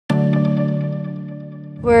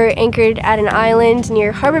We're anchored at an island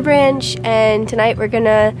near Harbor Branch, and tonight we're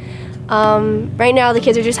gonna, right now the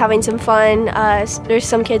kids are just having some fun. There's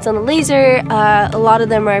some kids on the laser. A lot of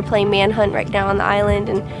them are playing manhunt right now on the island,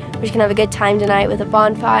 and we're just gonna have a good time tonight with a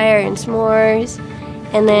bonfire and s'mores.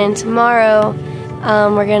 And then tomorrow,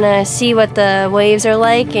 we're gonna see what the waves are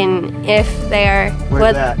like and if they are.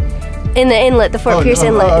 Where's that? In the inlet, the Fort Pierce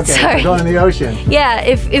Inlet. Oh, okay. Sorry. Going in the ocean. Yeah,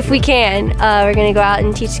 if we can. We're gonna go out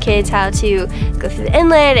and teach the kids how to go through the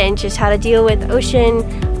inlet and just how to deal with the ocean,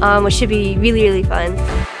 which should be really, really fun.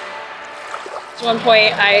 At one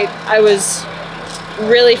point, I was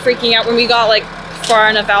really freaking out when we got like far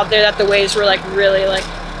enough out there that the waves were like really like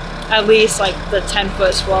at least like the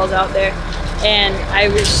 10-foot swells out there, and I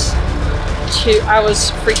was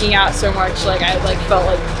freaking out so much, like I like felt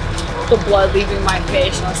like the blood leaving my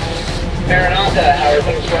face, and I was like, Maranatha, how are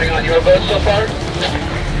things going on your boat so far?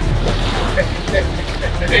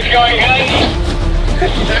 It's going good.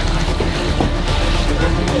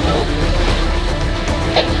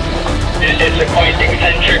 It's a quite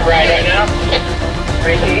eccentric ride right now.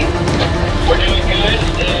 Ricky, we're doing good.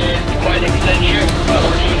 It's quite eccentric, but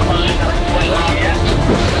we're doing fine. Not quite long yet.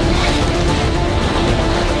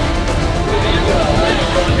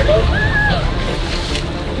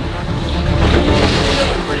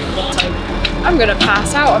 I'm gonna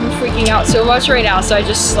pass out. I'm freaking out so much right now, so I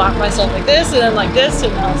just slapped myself like this and then like this,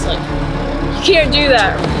 and I was like, you can't do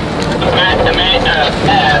that. The man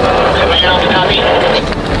on the copy.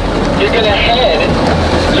 You're gonna head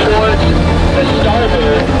towards the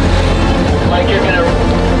starboard like you're gonna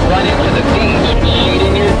run into the beach,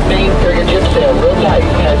 sheeting your main for your jib sail real tight.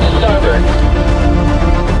 Head to starboard.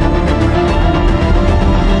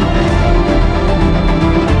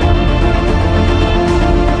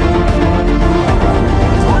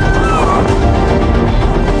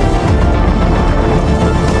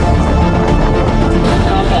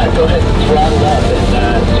 Go ahead and throttle up and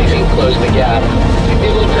see if you can close the gap. It'd be a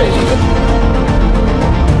little crazy, but...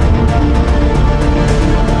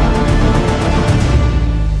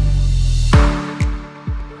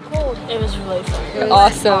 It was really fun. It was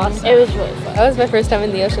awesome. It was really fun. That was my first time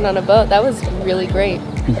in the ocean on a boat. That was really great.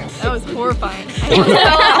 That was horrifying. I almost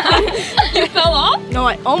fell off. You fell off? No,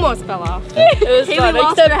 I almost fell off. It was fun,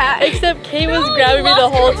 lost her hat. except Kay was grabbing me the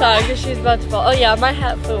whole time because she's about to fall. Oh yeah, my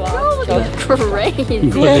hat flew off. That was crazy.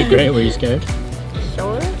 Was it great? Were you scared?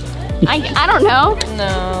 Sure. I don't know.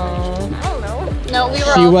 No. No, we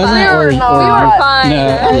were She all wasn't, fine. or We were fine. No,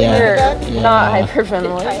 yeah. We were not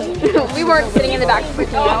hyperventilating. We weren't sitting in the back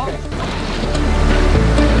freaking out.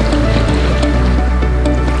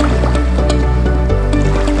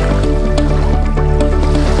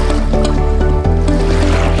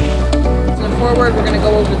 So forward, we're gonna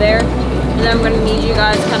go over there, and then I'm gonna need you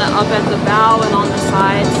guys kind of up at the bow and on the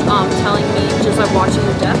sides, telling me just like watching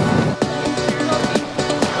the depth.